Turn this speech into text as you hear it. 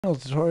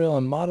Tutorial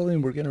on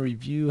modeling, we're going to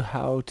review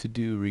how to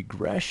do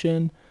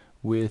regression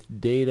with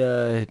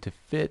data to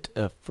fit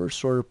a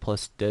first order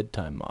plus dead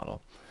time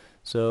model.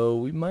 So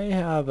we might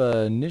have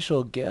an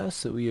initial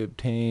guess that we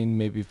obtain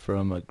maybe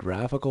from a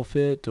graphical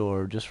fit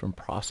or just from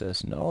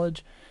process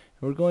knowledge.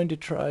 And we're going to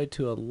try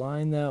to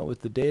align that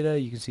with the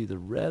data. You can see the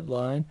red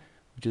line,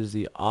 which is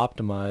the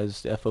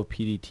optimized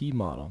FOPDT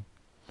model.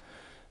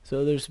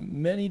 So there's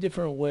many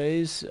different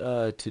ways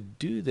to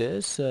do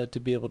this, to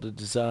be able to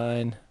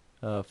design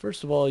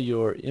first of all,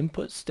 your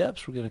input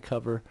steps. We're going to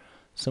cover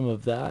some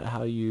of that,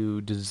 how you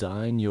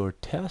design your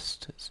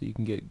test so you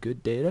can get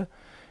good data.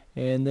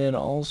 And then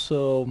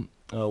also,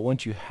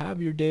 once you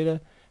have your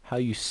data, how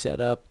you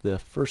set up the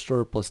first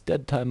order plus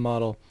dead time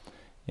model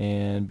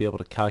and be able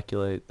to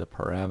calculate the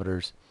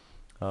parameters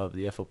of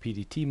the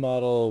FOPDT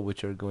model,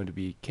 which are going to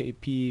be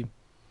Kp,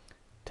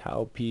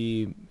 tau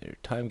p, your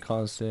time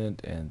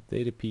constant, and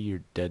theta p,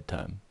 your dead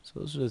time. So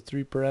those are the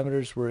three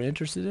parameters we're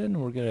interested in.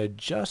 We're going to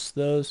adjust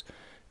those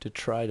to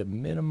try to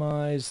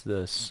minimize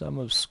the sum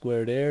of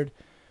squared error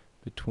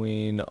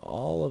between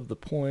all of the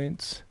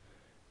points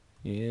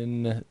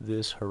in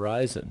this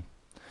horizon.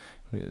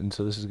 And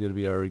so this is going to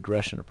be our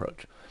regression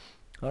approach.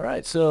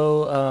 Alright,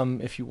 so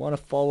if you want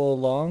to follow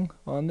along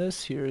on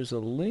this, here's a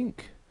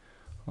link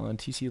on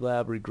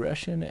TCLab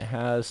Regression. It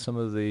has some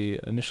of the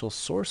initial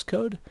source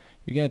code.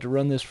 You're going to have to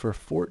run this for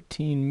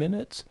 14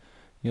 minutes,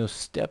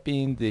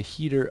 stepping the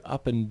heater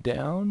up and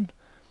down.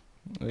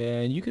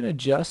 And you can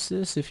adjust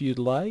this if you'd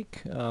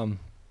like.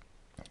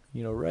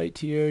 Right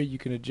here you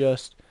can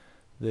adjust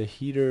the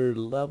heater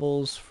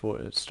levels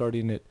for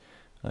starting at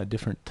a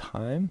different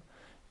time,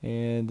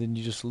 and then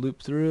you just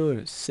loop through and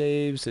it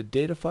saves a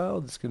data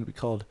file that's going to be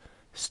called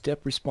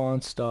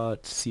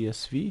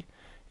stepresponse.csv,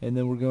 and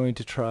then we're going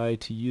to try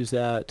to use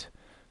that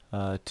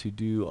to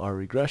do our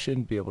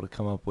regression, be able to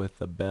come up with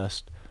the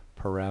best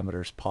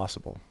parameters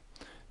possible.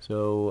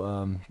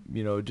 So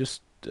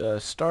just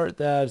start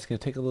that. It's going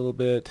to take a little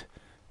bit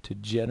to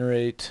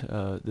generate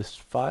this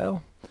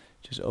file.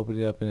 Just open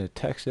it up in a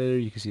text editor.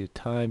 You can see the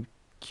time,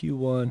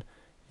 Q1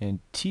 and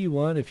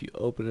T1. If you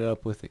open it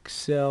up with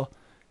Excel,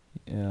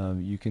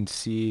 you can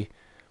see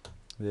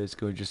that it's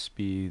going to just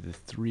be the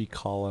three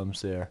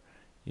columns there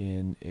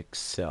in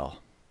Excel.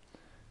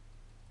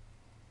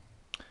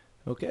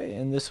 Okay,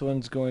 and this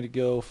one's going to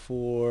go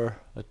for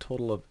a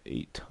total of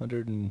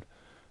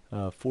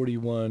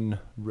 841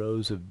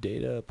 rows of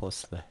data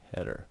plus the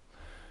header.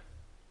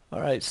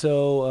 Alright,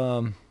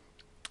 so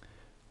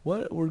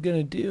what we're going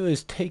to do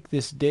is take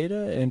this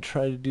data and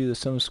try to do the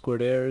sum of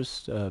squared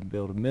errors, be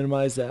able to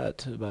minimize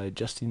that by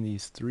adjusting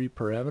these three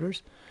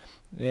parameters.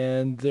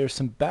 And there's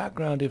some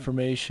background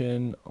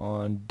information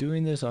on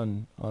doing this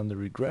on the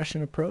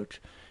regression approach.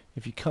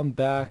 If you come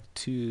back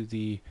to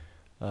the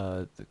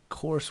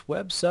course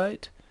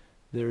website,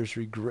 there's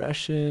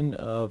regression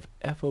of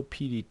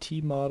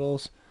FOPDT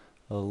models,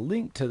 a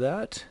link to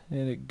that,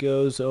 and it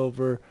goes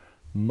over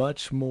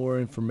much more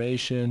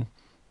information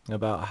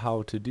about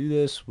how to do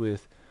this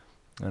with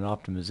an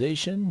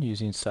optimization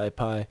using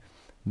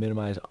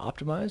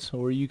SciPy.Minimize.Optimize,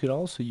 or you could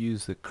also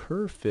use the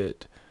curve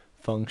fit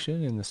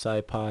function in the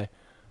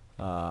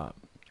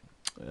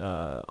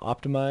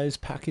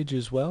SciPy.Optimize package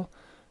as well.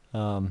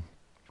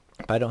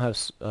 I don't have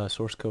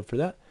source code for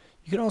that.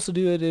 You can also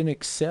do it in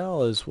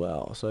Excel as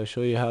well. So I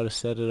show you how to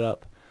set it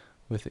up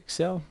with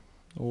Excel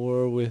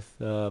or with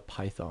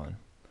Python.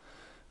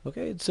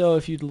 Okay, so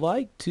if you'd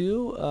like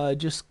to,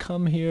 just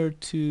come here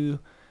to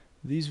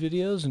these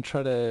videos and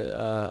try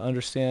to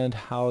understand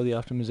how the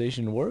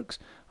optimization works.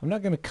 I'm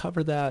not going to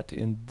cover that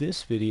in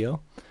this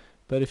video,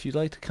 but if you'd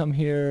like to come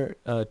here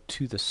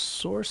to the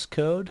source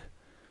code,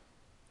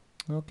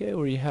 okay,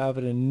 where you have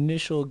an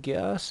initial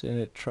guess and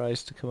it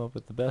tries to come up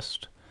with the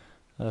best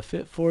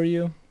fit for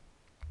you,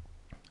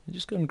 you're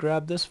just going to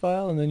grab this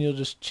file and then you'll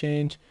just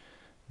change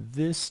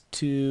this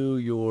to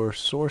your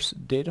source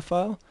data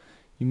file.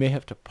 You may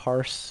have to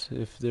parse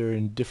if they're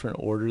in different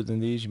order than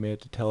these. You may have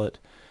to tell it,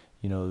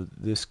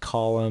 this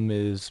column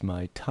is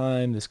my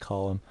time, this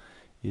column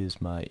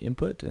is my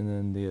input, and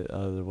then the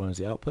other one is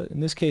the output. In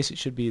this case it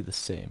should be the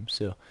same.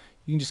 So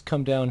you can just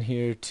come down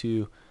here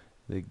to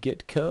the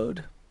get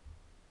code,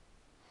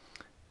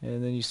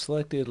 and then you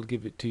select it. It'll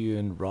give it to you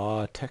in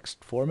raw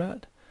text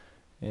format,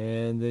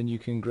 and then you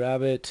can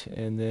grab it,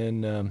 and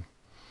then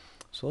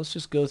so let's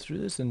just go through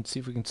this and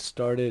see if we can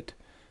start it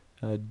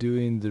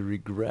doing the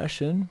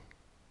regression.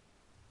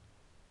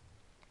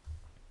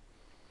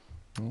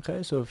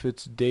 Okay, so if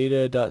it's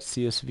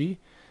data.csv,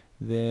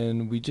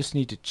 then we just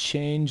need to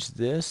change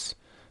this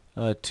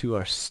to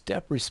our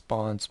step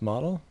response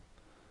model.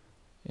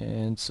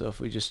 And so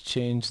if we just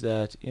change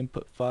that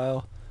input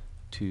file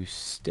to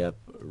step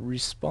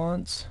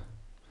response,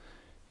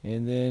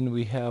 and then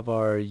we have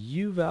our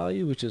u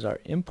value, which is our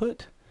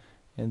input,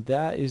 and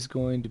that is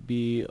going to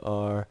be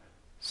our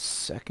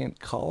second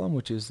column,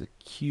 which is the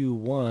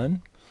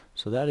Q1.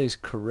 So that is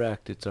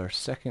correct. It's our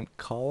second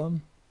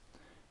column.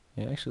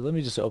 And actually, let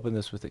me just open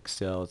this with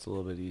Excel. It's a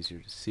little bit easier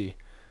to see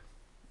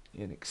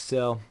in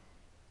Excel.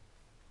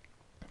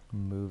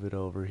 Move it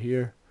over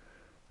here.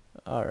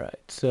 Alright,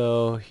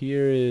 so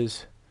here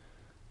is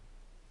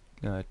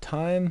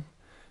time,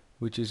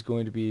 which is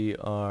going to be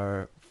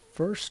our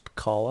first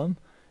column,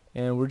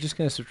 and we're just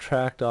going to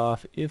subtract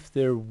off if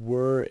there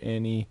were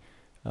any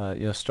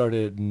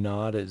started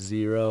not at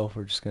 0.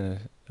 We're just going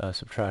to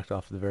subtract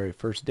off the very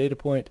first data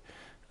point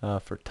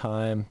for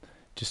time,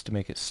 just to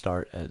make it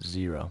start at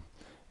 0.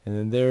 And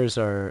then there's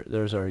our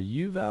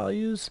u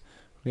values.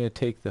 We're going to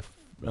take the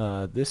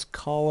this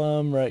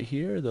column right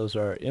here, those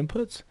are our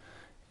inputs,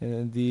 and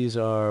then these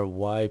are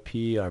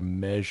yp, our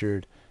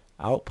measured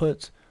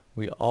outputs.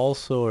 We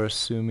also are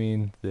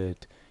assuming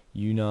that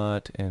u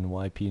naught and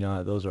yp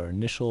naught, those are our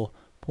initial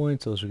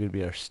points. Those are going to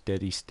be our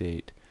steady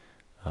state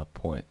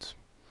points.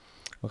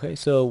 Okay,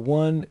 so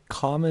one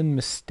common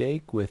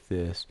mistake with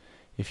this,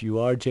 if you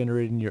are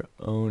generating your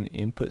own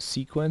input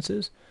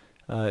sequences,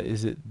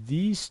 is that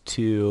these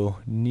two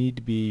need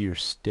to be your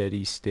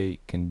steady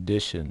state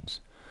conditions.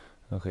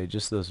 Okay,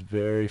 just those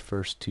very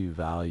first two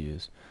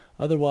values.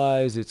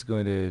 Otherwise, it's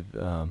going to,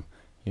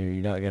 you're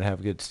not going to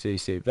have good steady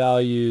state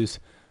values,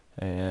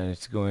 and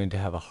it's going to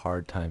have a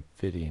hard time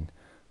fitting.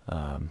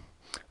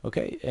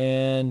 Okay,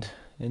 and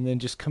then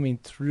just coming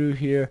through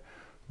here,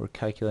 we're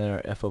calculating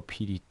our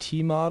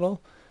FOPDT model.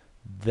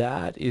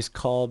 That is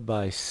called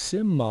by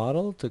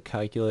SimModel to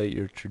calculate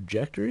your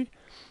trajectory.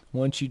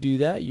 Once you do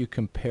that, you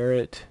compare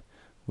it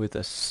with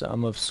a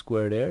sum of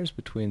squared errors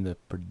between the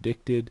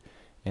predicted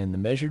and the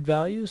measured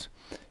values,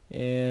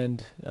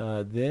 and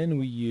then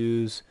we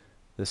use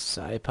the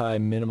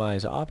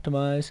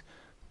SciPy.Minimize.Optimize,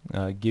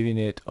 giving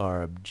it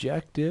our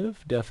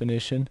objective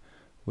definition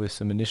with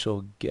some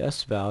initial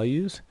guess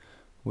values,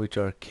 which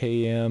are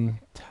km,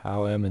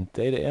 tau m, and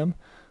theta m.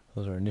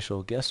 Those are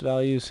initial guess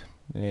values,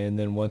 and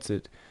then once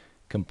it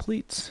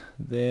completes,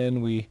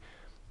 then we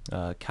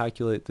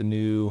calculate the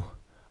new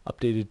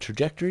updated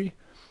trajectory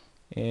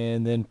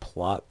and then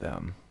plot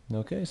them.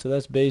 Okay, so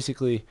that's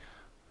basically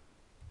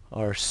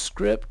our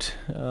script.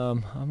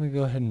 I'm going to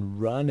go ahead and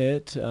run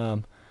it.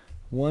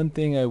 One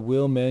thing I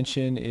will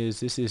mention is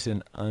this is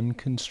an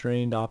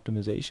unconstrained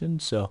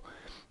optimization, so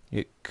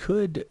it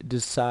could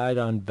decide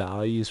on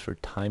values for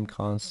time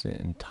constant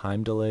and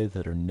time delay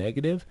that are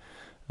negative.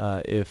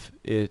 If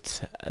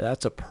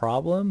that's a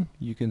problem,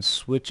 you can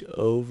switch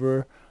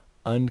over,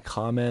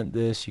 uncomment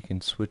this. You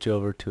can switch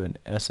over to an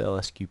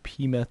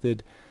SLSQP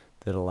method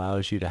that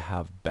allows you to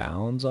have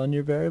bounds on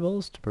your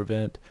variables to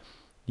prevent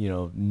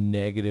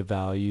negative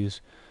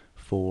values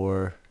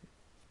for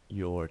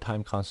your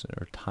time constant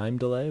or time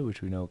delay,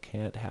 which we know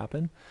can't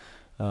happen.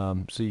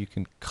 So you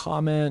can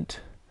comment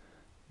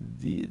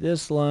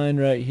this line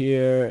right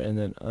here and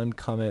then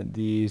uncomment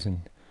these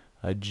and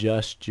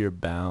adjust your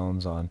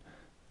bounds on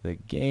the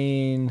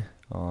gain,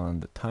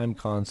 on the time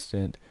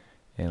constant,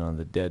 and on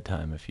the dead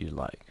time if you'd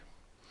like.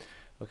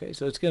 Okay,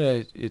 so it's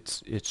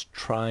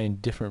trying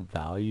different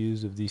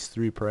values of these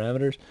three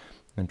parameters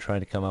and trying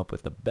to come up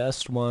with the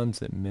best ones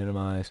that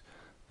minimize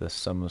the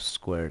sum of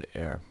squared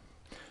error.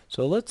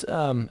 So let's,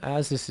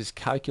 as this is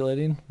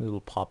calculating,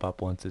 it'll pop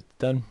up once it's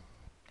done.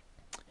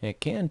 And it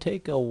can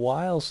take a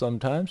while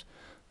sometimes.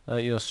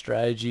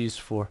 Strategies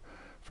for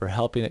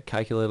helping it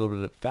calculate a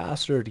little bit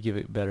faster to give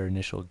it better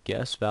initial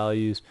guess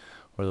values,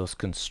 or those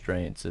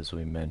constraints as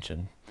we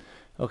mentioned.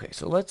 Okay,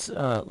 so let's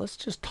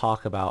just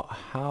talk about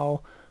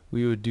how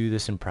we would do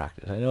this in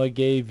practice. I know I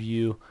gave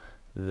you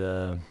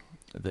the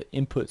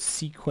input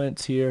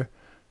sequence here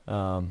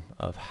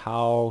of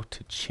how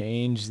to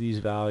change these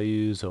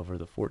values over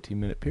the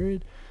 14-minute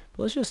period,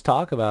 but let's just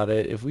talk about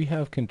it. If we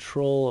have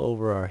control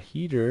over our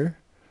heater,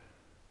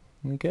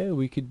 okay,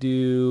 we could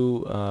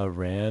do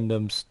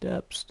random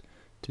steps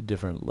to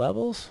different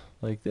levels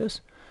like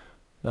this.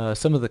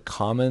 Some of the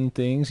common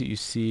things that you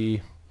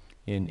see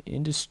in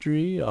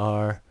industry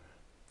are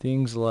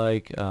things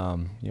like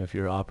if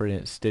you're operating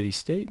at steady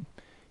state,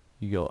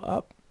 you go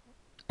up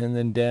and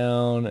then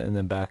down and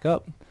then back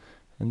up,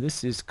 and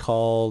this is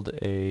called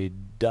a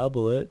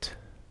doublet.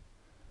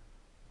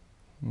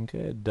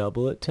 Okay, a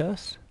doublet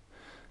test.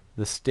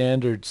 The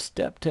standard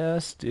step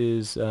test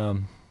is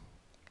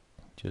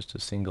just a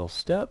single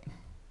step.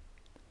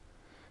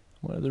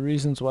 One of the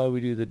reasons why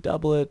we do the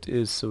doublet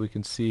is so we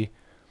can see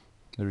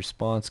the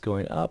response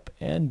going up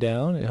and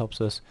down. It helps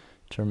us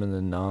determine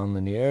the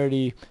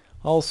nonlinearity.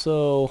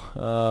 Also,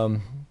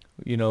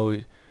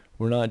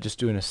 we're not just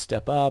doing a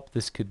step up.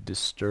 This could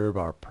disturb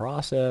our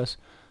process.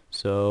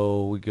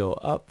 So we go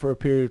up for a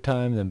period of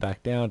time, then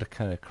back down to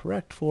kind of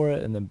correct for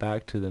it, and then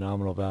back to the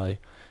nominal value.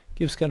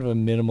 Gives kind of a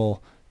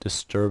minimal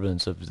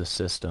disturbance of the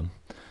system.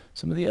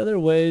 Some of the other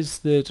ways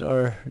that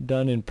are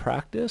done in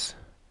practice,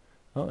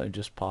 oh, it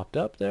just popped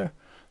up there.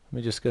 Let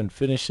me just go and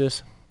finish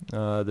this.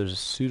 There's a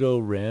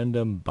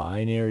pseudo-random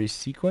binary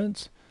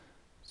sequence.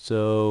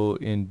 So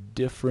in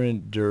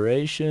different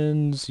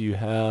durations, you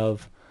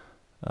have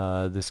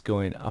this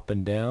going up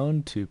and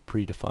down to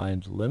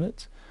predefined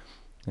limits.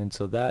 And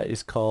so that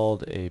is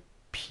called a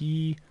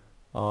PRBS,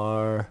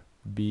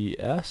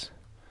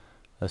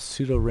 a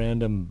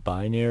pseudo-random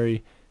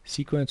binary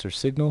sequence or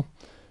signal.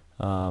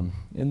 And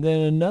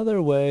then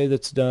another way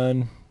that's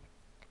done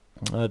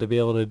to be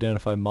able to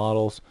identify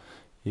models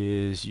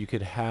is you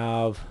could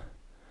have,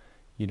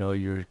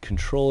 you're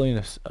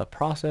controlling a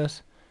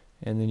process,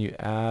 and then you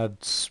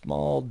add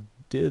small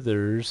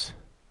dithers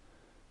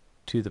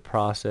to the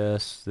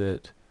process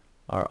that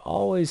are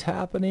always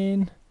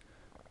happening,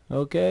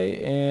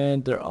 okay,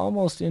 and they're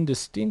almost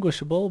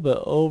indistinguishable,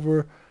 but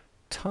over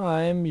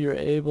time you're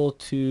able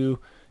to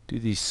do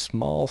these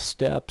small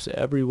steps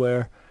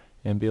everywhere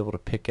and be able to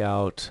pick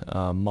out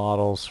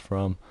models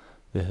from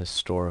the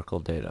historical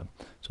data.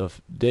 So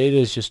if data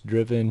is just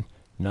driven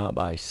not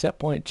by set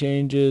point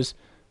changes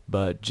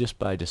but just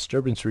by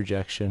disturbance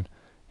rejection,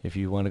 if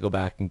you want to go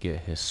back and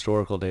get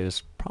historical data,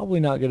 it's probably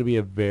not going to be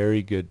a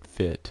very good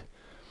fit.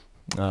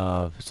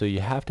 So you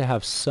have to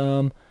have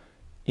some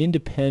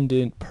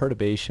independent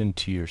perturbation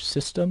to your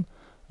system,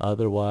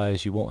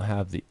 otherwise you won't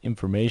have the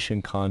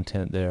information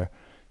content there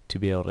to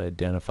be able to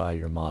identify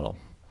your model.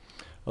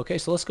 Okay,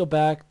 so let's go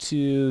back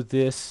to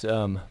this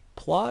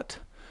plot.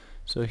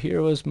 So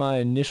here was my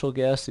initial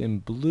guess in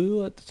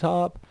blue at the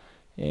top,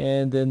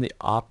 and then the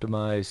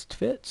optimized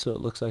fit, so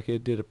it looks like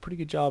it did a pretty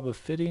good job of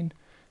fitting.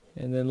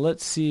 And then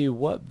let's see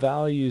what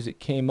values it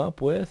came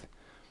up with.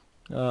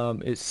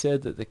 It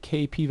said that the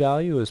KP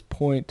value is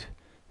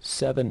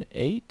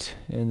 0.78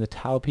 and the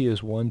tau p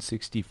is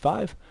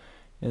 165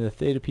 and the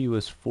theta p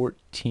was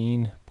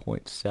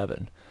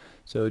 14.7.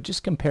 So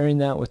just comparing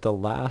that with the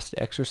last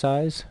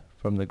exercise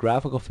from the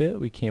graphical fit,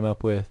 we came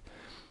up with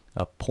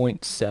a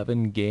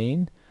 0.7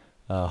 gain,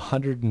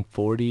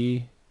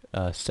 140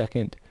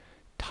 second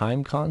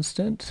time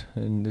constant,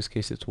 in this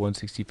case it's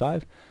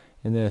 165,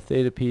 and then a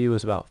theta p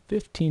was about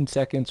 15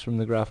 seconds from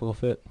the graphical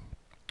fit.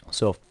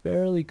 So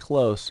fairly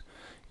close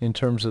in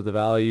terms of the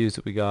values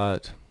that we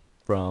got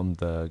from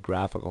the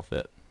graphical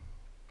fit.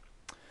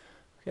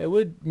 Okay, I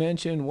would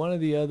mention one of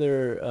the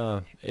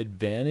other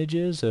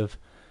advantages of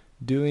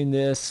doing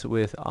this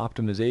with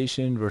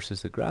optimization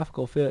versus the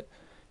graphical fit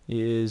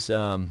is,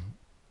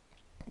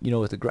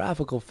 with the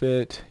graphical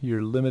fit,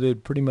 you're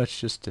limited pretty much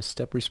just to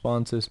step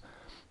responses,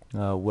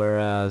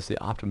 whereas the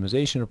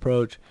optimization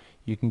approach,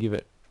 you can give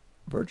it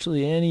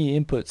virtually any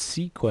input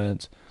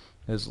sequence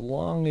as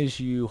long as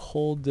you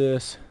hold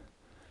this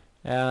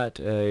at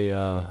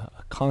a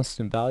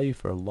constant value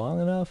for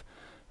long enough,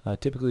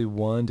 typically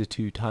 1 to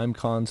 2 time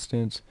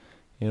constants,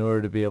 in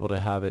order to be able to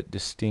have it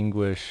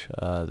distinguish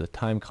the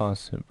time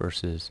constant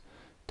versus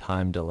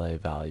time delay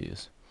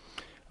values.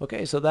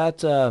 Okay, so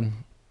that's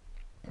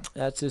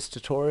this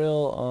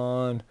tutorial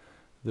on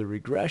the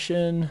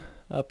regression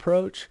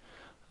approach.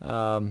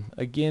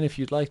 Again, if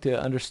you'd like to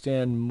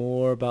understand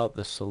more about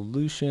the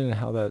solution and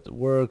how that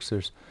works,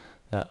 there's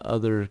that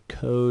other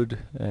code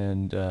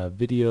and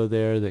video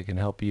there that can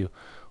help you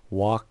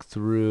walk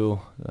through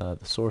the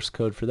source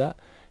code for that.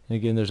 And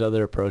again, there's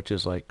other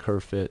approaches like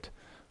curve fit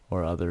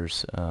or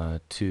others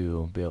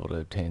to be able to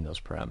obtain those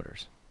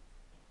parameters.